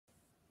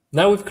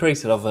Now we've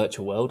created our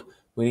virtual world,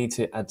 we need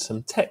to add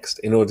some text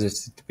in order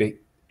to be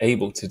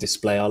able to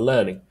display our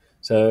learning.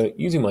 So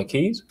using my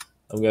keys,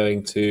 I'm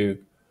going to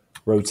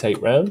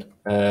rotate round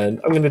and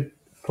I'm going to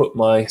put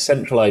my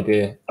central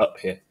idea up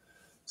here,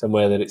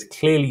 somewhere that it's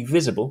clearly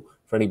visible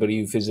for anybody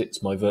who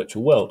visits my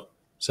virtual world.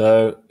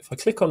 So if I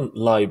click on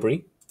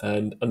library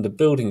and under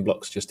building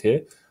blocks just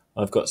here,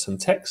 I've got some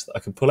text that I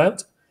can pull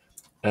out.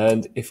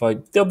 And if I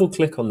double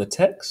click on the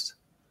text,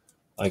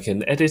 I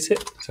can edit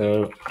it.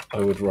 So I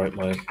would write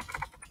my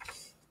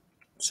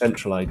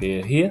central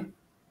idea here,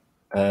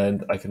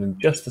 and I can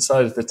adjust the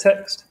size of the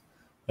text.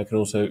 I can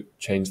also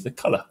change the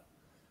color.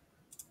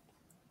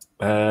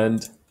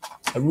 And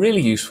a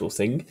really useful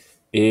thing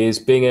is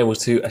being able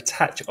to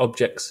attach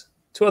objects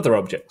to other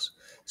objects.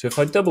 So if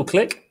I double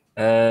click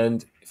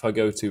and if I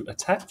go to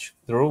attach,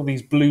 there are all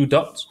these blue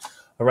dots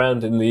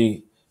around in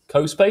the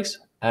Cospace,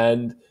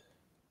 and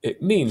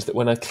it means that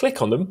when I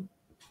click on them,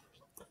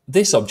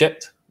 this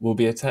object will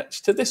be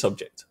attached to this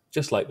object,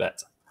 just like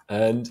that.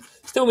 And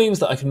still means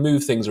that I can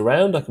move things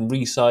around, I can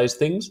resize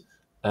things,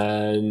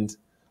 and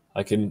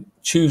I can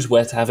choose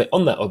where to have it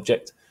on that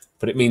object,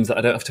 but it means that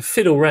I don't have to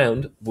fiddle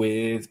around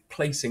with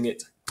placing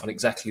it on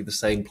exactly the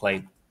same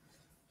plane.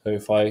 So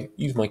if I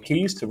use my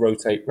keys to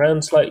rotate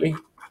round slightly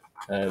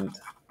and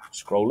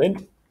scroll in,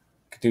 I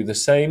could do the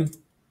same,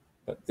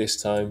 but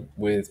this time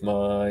with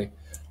my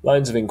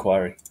lines of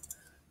inquiry.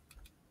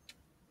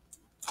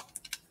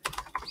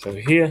 So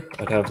here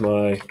I'd have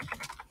my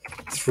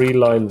 3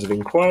 lines of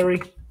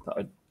inquiry that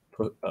I'd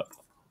put up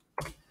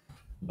on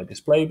my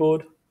display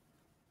board.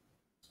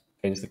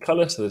 Change the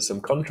color so there's some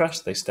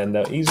contrast, they stand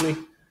out easily.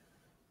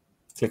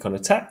 Click on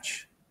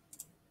attach.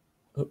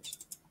 Oops.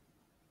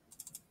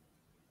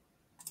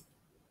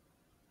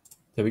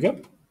 There we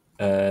go.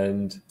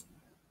 And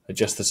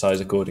adjust the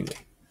size accordingly.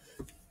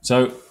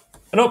 So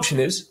an option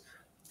is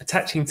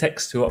attaching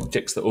text to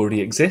objects that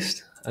already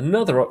exist.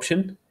 Another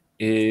option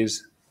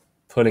is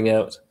pulling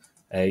out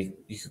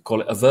you could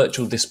call it a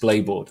virtual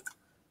display board.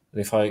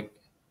 And if I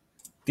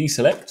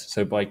deselect,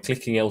 so by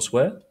clicking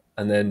elsewhere,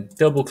 and then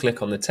double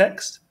click on the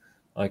text,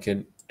 I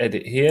can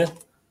edit here,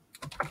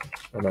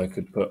 and I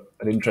could put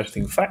an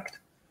interesting fact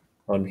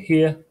on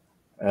here,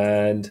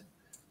 and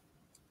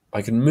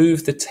I can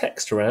move the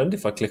text around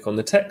if I click on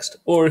the text,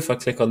 or if I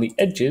click on the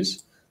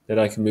edges, then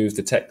I can move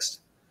the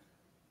text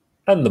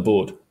and the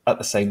board at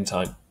the same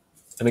time.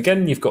 And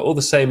again, you've got all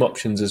the same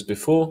options as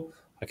before.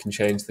 I can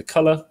change the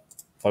color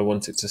if I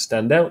want it to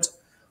stand out,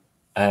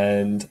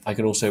 and I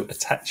can also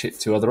attach it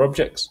to other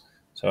objects.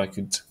 So I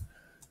could,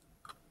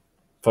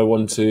 if I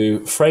want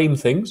to frame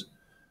things,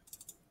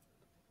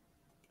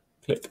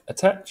 click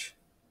attach,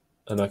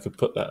 and I could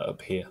put that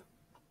up here.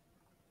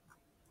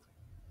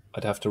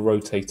 I'd have to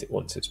rotate it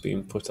once it's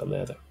been put on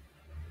there though.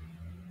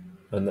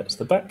 And that's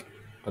the back,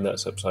 and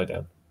that's upside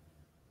down.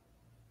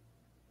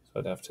 So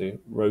I'd have to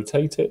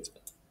rotate it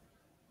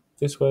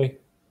this way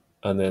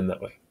and then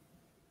that way.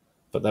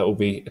 But that will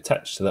be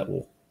attached to that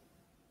wall.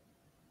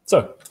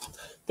 So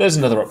there's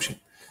another option.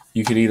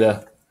 You could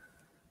either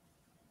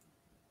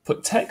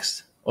put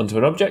text onto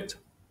an object,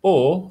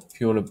 or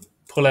if you want to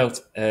pull out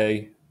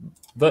a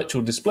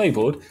virtual display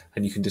board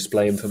and you can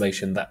display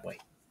information that way.